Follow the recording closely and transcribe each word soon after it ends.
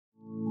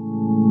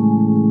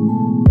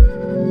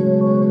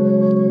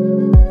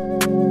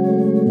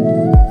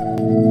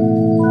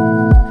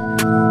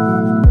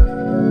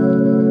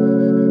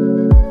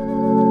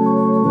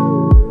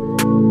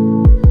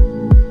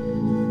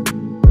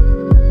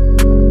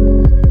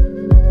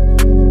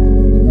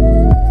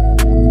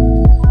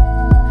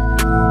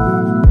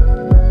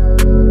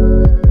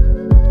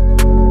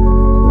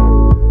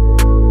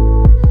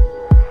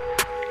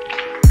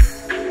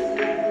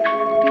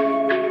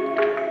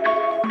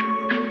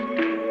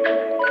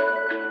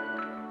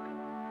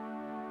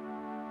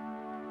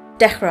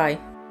Dechrau.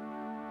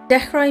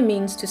 Dechrau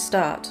means to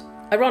start,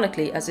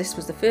 ironically as this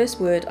was the first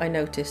word I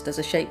noticed as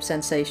a shape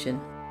sensation.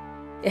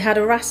 It had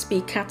a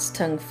raspy cat's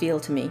tongue feel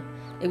to me.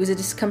 It was a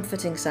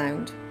discomforting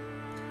sound.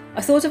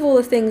 I thought of all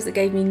the things that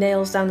gave me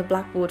nails down the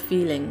blackboard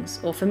feelings,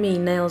 or for me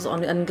nails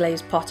on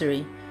unglazed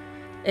pottery.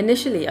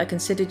 Initially I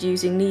considered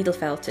using needle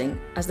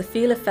felting, as the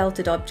feel of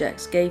felted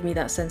objects gave me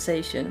that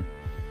sensation.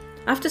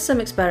 After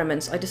some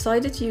experiments I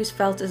decided to use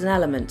felt as an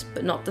element,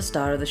 but not the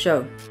star of the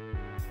show.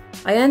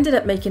 I ended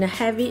up making a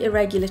heavy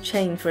irregular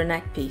chain for a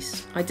neck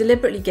piece. I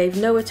deliberately gave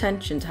no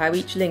attention to how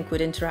each link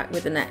would interact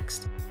with the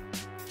next.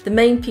 The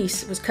main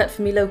piece was cut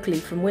for me locally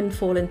from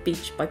Windfallen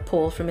Beach by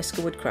Paul from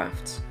Iska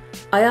Woodcrafts.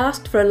 I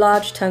asked for a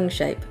large tongue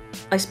shape.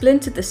 I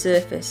splintered the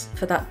surface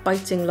for that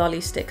biting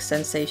lolly stick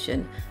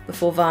sensation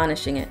before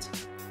varnishing it.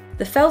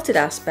 The felted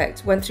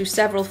aspect went through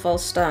several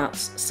false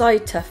starts,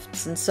 side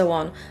tufts and so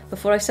on,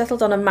 before I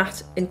settled on a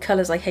matte in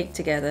colours I hate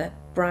together,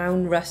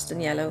 brown, rust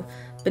and yellow,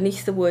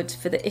 beneath the wood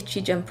for the itchy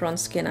jumper on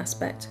skin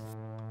aspect.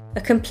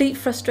 A complete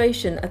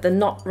frustration at the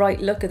not right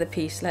look of the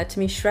piece led to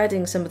me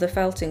shredding some of the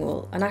felting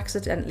wool and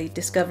accidentally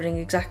discovering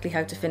exactly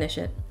how to finish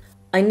it.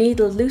 I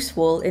needled loose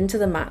wool into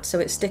the mat so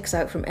it sticks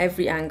out from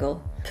every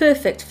angle.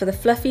 Perfect for the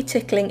fluffy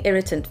tickling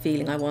irritant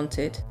feeling I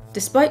wanted.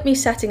 Despite me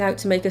setting out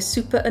to make a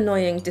super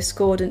annoying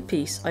discordant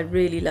piece, I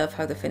really love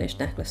how the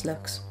finished necklace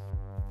looks.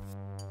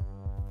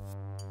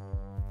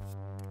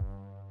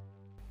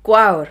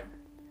 Gwaur.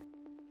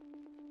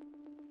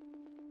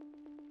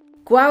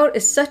 Gwaur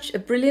is such a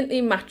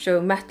brilliantly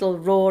macho metal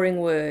roaring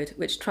word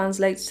which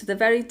translates to the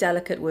very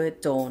delicate word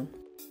dawn.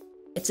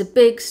 It's a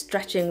big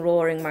stretching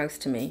roaring mouth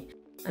to me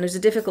and it was a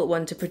difficult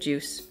one to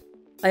produce.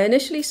 I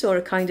initially saw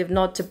a kind of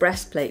nod to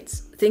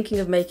breastplates, thinking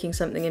of making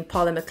something in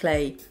polymer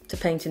clay to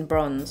paint in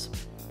bronze.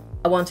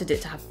 I wanted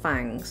it to have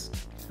fangs,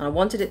 and I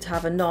wanted it to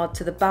have a nod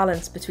to the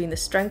balance between the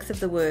strength of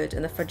the word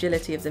and the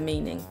fragility of the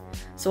meaning,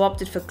 so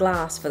opted for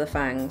glass for the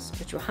fangs,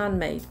 which were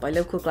handmade by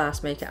local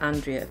glassmaker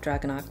Andrea of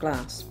Dragonart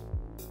Glass.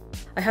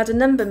 I had a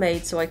number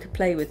made so I could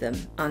play with them,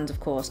 and of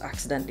course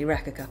accidentally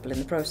wreck a couple in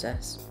the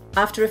process.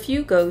 After a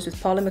few goes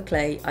with polymer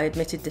clay, I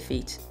admitted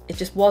defeat. It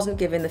just wasn't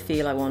giving the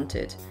feel I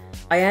wanted.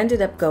 I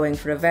ended up going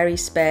for a very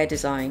spare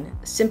design,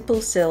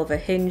 simple silver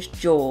hinged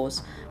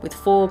jaws with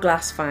 4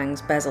 glass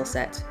fangs bezel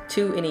set,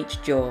 2 in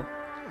each jaw.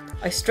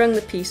 I strung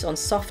the piece on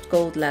soft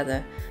gold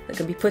leather that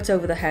can be put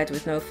over the head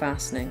with no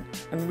fastening.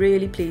 I'm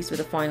really pleased with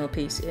the final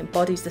piece. It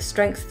embodies the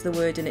strength of the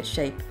word in its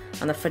shape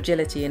and the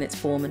fragility in its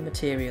form and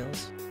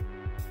materials.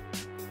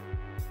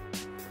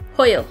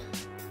 Hoil.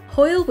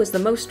 Hoil was the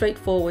most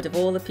straightforward of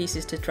all the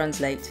pieces to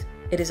translate.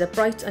 It is a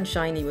bright and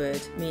shiny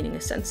word, meaning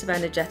a sense of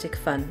energetic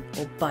fun,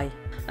 or bai.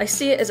 I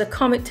see it as a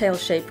comet tail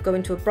shape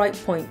going to a bright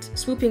point,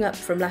 swooping up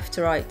from left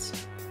to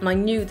right, and I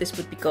knew this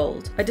would be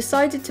gold. I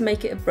decided to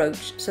make it a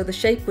brooch so the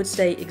shape would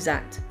stay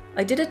exact.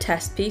 I did a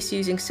test piece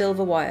using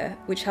silver wire,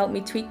 which helped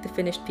me tweak the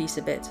finished piece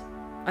a bit.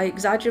 I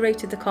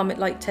exaggerated the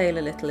comet-like tail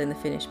a little in the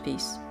finished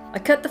piece. I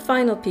cut the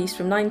final piece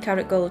from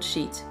 9-carat gold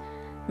sheet,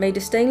 made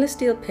a stainless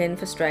steel pin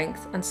for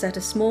strength and set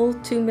a small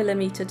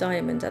 2mm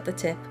diamond at the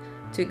tip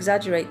to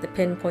exaggerate the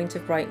pin point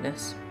of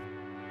brightness.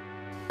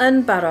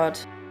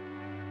 Unbarod.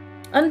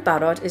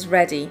 Unbarod is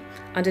ready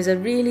and is a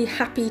really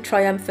happy,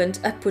 triumphant,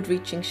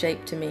 upward-reaching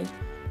shape to me.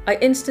 I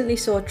instantly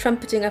saw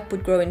trumpeting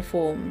upward growing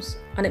forms,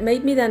 and it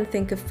made me then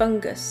think of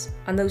fungus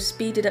and those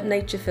speeded up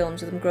nature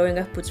films of them growing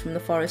upwards from the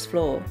forest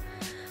floor.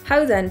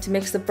 How then to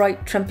mix the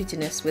bright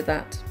trumpetiness with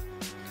that?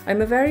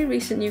 I'm a very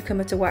recent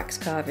newcomer to wax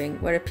carving,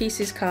 where a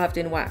piece is carved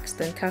in wax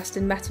then cast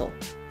in metal.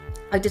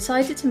 I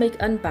decided to make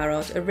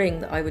unbarod a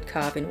ring that I would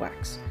carve in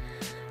wax.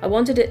 I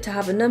wanted it to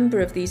have a number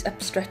of these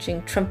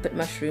upstretching trumpet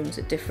mushrooms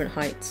at different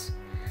heights.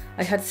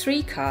 I had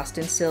 3 cast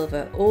in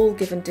silver, all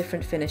given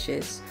different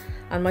finishes,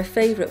 and my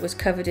favourite was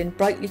covered in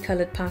brightly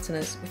coloured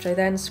patinas, which I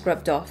then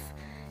scrubbed off.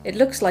 It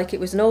looks like it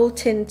was an old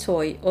tin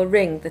toy or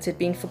ring that had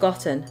been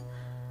forgotten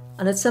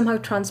and had somehow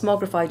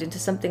transmogrified into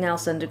something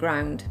else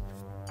underground.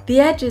 The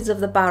edges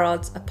of the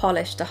barods are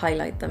polished to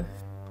highlight them.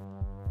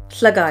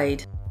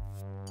 Llygad.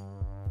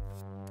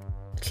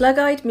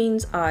 Llygad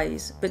means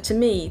eyes, but to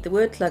me the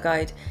word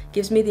llygad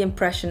gives me the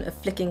impression of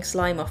flicking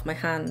slime off my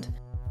hand.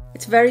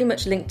 It's very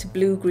much linked to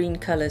blue-green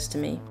colours to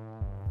me.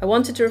 I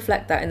wanted to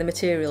reflect that in the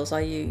materials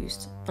I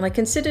used, and I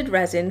considered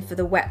resin for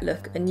the wet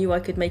look and knew I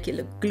could make it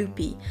look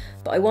gloopy,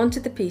 but I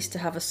wanted the piece to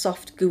have a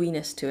soft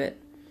gooiness to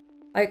it.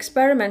 I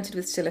experimented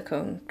with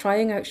silicone,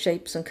 trying out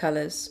shapes and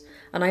colours,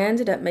 and I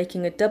ended up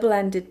making a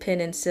double-ended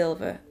pin in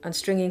silver and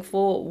stringing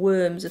 4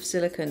 worms of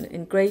silicone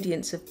in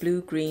gradients of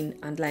blue, green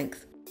and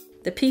length.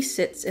 The piece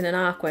sits in an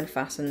arc when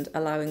fastened,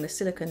 allowing the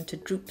silicone to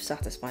droop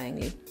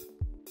satisfyingly.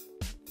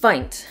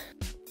 Vaint.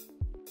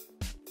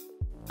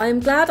 I am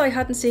glad I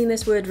hadn't seen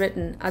this word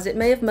written, as it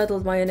may have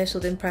muddled my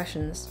initial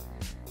impressions.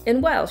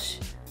 In Welsh,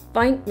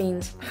 vaint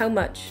means how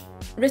much.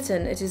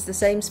 Written, it is the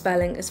same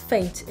spelling as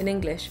faint in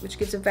English, which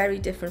gives a very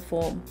different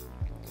form.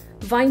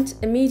 Vaint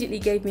immediately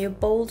gave me a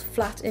bold,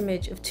 flat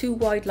image of 2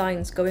 wide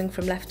lines going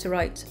from left to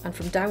right and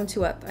from down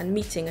to up and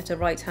meeting at a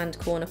right-hand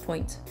corner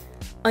point.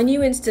 I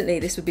knew instantly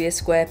this would be a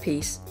square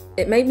piece.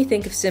 It made me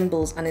think of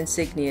symbols and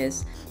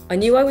insignias. I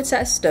knew I would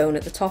set a stone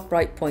at the top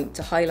right point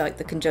to highlight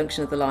the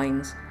conjunction of the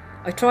lines.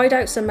 I tried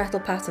out some metal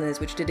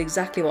patterners which did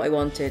exactly what I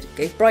wanted,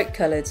 gave bright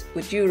colours,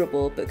 were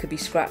durable but could be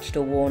scratched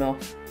or worn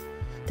off.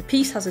 The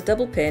piece has a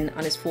double pin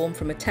and is formed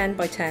from a 10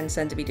 by 10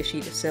 cm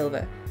sheet of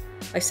silver.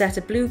 I set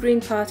a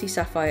blue-green party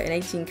sapphire in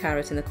 18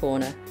 carat in the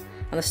corner,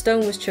 and the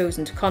stone was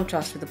chosen to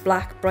contrast with the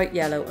black, bright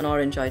yellow and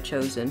orange I'd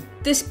chosen.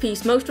 This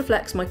piece most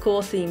reflects my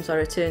core themes I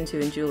return to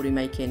in jewellery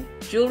making.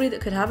 Jewellery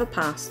that could have a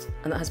past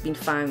and that has been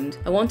found.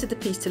 I wanted the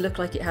piece to look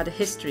like it had a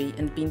history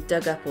and been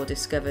dug up or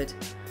discovered.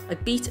 I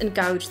beat and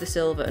gouged the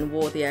silver and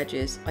wore the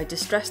edges. I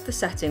distressed the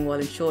setting while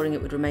ensuring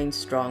it would remain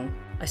strong.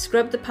 I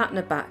scrubbed the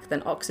patina back,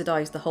 then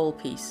oxidised the whole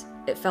piece.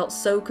 It felt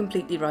so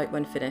completely right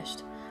when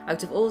finished.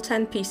 Out of all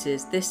 10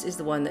 pieces, this is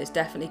the one that is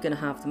definitely going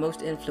to have the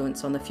most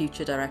influence on the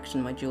future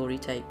direction my jewellery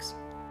takes.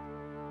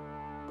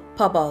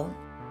 Pobol.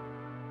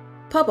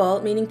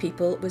 Pobol, meaning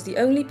people, was the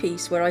only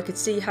piece where I could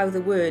see how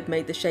the word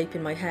made the shape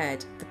in my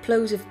head, the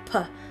plosive p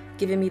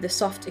giving me the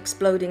soft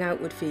exploding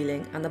outward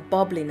feeling and the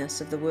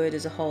bobbliness of the word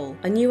as a whole.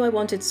 I knew I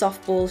wanted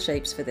soft ball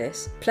shapes for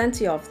this,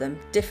 plenty of them,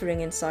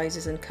 differing in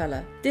sizes and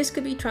colour. This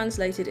could be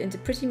translated into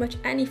pretty much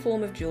any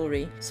form of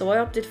jewellery, so I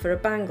opted for a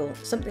bangle,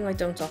 something I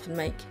don't often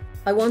make.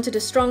 I wanted a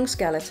strong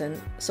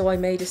skeleton, so I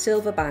made a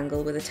silver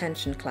bangle with a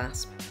tension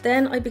clasp.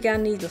 Then I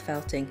began needle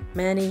felting,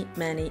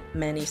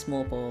 many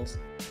small balls.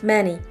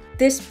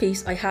 This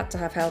piece I had to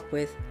have help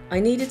with. I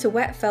needed to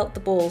wet felt the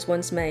balls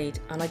once made,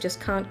 and I just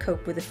can't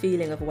cope with the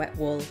feeling of wet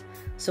wool,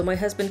 so my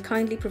husband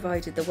kindly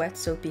provided the wet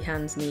soapy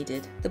hands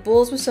needed. The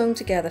balls were sewn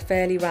together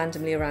fairly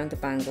randomly around the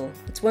bangle.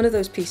 It's one of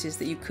those pieces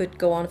that you could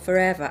go on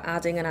forever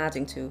adding and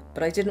adding to,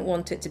 but I didn't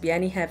want it to be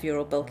any heavier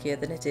or bulkier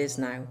than it is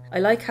now. I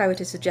like how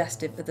it is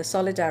suggestive of the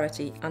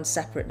solidarity and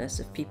separateness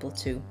of people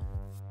too.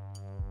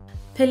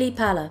 Pili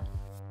pala.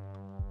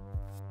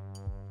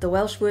 The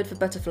Welsh word for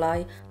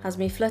butterfly has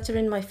me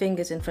fluttering my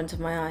fingers in front of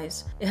my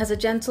eyes. It has a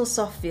gentle,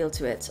 soft feel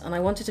to it, and I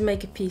wanted to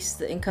make a piece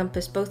that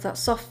encompassed both that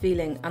soft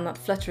feeling and that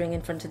fluttering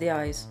in front of the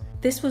eyes.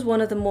 This was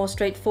one of the more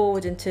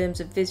straightforward in terms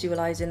of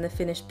visualising the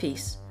finished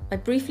piece. I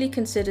briefly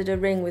considered a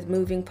ring with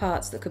moving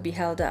parts that could be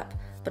held up,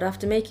 but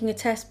after making a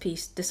test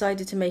piece,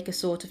 decided to make a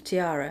sort of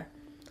tiara.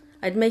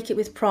 I'd make it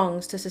with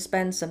prongs to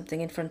suspend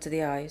something in front of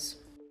the eyes.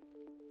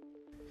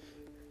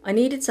 I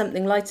needed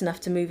something light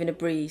enough to move in a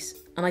breeze,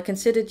 and I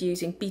considered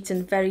using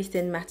beaten very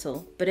thin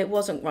metal, but it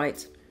wasn't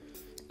right.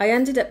 I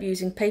ended up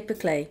using paper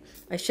clay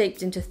I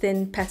shaped into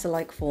thin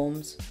petal-like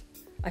forms.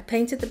 I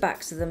painted the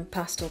backs of them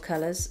pastel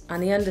colours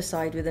and the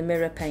underside with a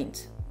mirror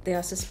paint. They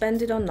are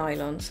suspended on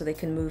nylon so they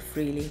can move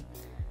freely.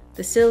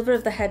 The silver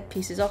of the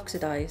headpiece is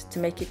oxidised to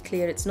make it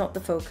clear it's not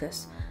the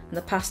focus, and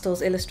the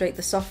pastels illustrate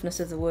the softness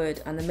of the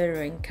word, and the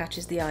mirroring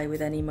catches the eye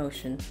with any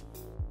motion.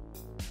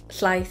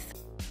 Llaeth.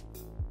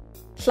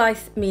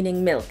 Llaeth,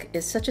 meaning milk,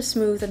 is such a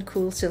smooth and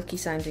cool silky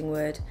sounding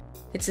word.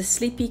 It's a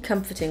sleepy,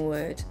 comforting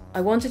word.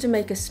 I wanted to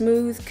make a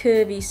smooth,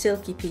 curvy,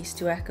 silky piece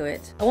to echo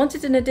it. I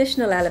wanted an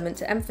additional element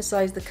to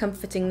emphasise the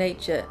comforting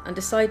nature and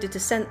decided to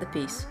scent the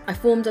piece. I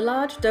formed a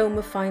large dome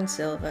of fine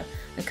silver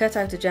and cut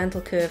out a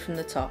gentle curve from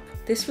the top.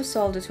 This was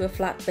soldered to a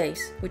flat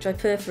base, which I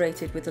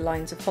perforated with the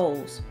lines of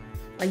holes.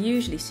 I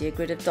usually see a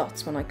grid of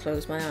dots when I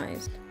close my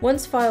eyes.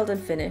 Once filed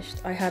and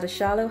finished, I had a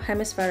shallow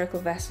hemispherical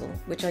vessel,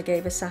 which I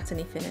gave a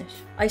satiny finish.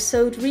 I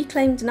sewed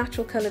reclaimed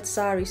natural coloured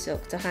sari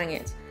silk to hang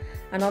it,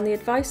 and on the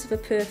advice of a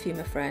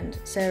perfumer friend,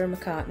 Sarah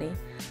McCartney,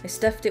 I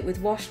stuffed it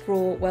with washed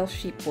raw Welsh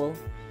sheep wool.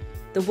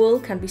 The wool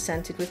can be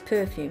scented with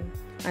perfume,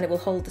 and it will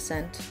hold the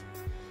scent.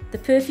 The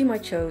perfume I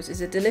chose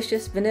is a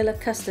delicious vanilla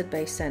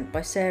custard-based scent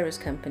by Sarah's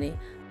company.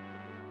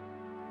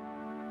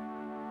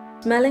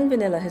 Smelling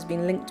vanilla has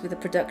been linked with the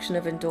production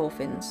of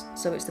endorphins,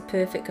 so it's the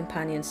perfect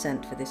companion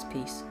scent for this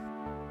piece.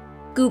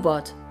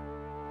 Gwbod.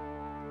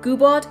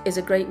 Gwbod is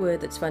a great word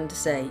that's fun to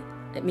say.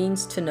 It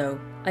means to know.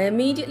 I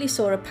immediately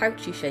saw a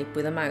pouchy shape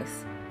with a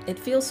mouth. It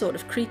feels sort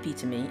of creepy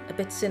to me, a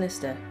bit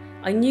sinister.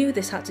 I knew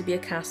this had to be a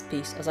cast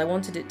piece as I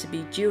wanted it to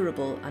be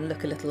durable and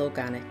look a little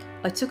organic.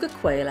 I took a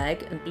quail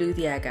egg and blew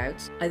the egg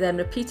out. I then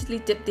repeatedly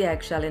dipped the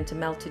eggshell into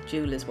melted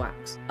jeweller's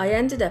wax. I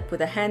ended up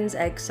with a hen's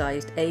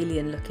egg-sized,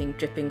 alien-looking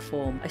dripping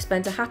form. I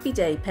spent a happy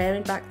day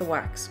paring back the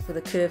wax with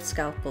a curved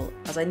scalpel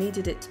as I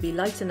needed it to be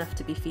light enough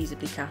to be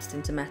feasibly cast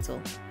into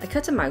metal. I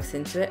cut a mouth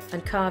into it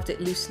and carved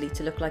it loosely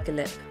to look like a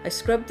lip. I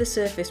scrubbed the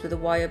surface with a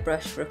wire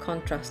brush for a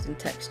contrast in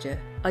texture.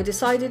 I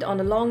decided on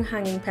a long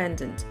hanging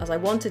pendant as I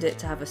wanted it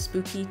to have a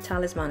spooky,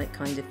 talismanic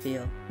kind of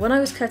feel. When I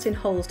was cutting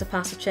holes to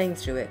pass a chain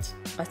through it,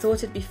 I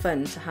thought it'd be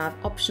fun to have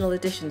optional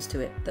additions to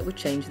it that would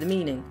change the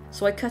meaning,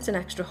 so I cut an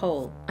extra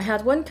hole. I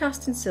had one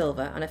cast in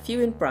silver and a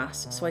few in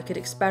brass so I could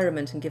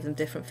experiment and give them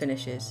different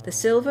finishes. The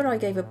silver I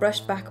gave a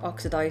brushed back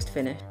oxidised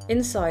finish.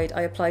 Inside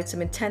I applied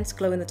some intense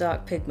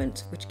glow-in-the-dark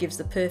pigment which gives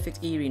the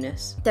perfect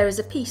eeriness. There is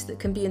a piece that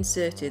can be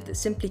inserted that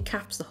simply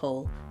caps the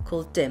hole,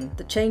 called dim,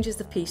 that changes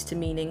the piece to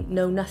meaning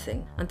know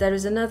nothing, and there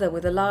is another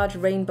with a large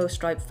rainbow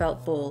striped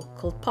felt ball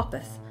called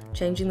poppeth,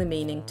 changing the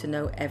meaning to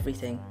know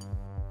everything.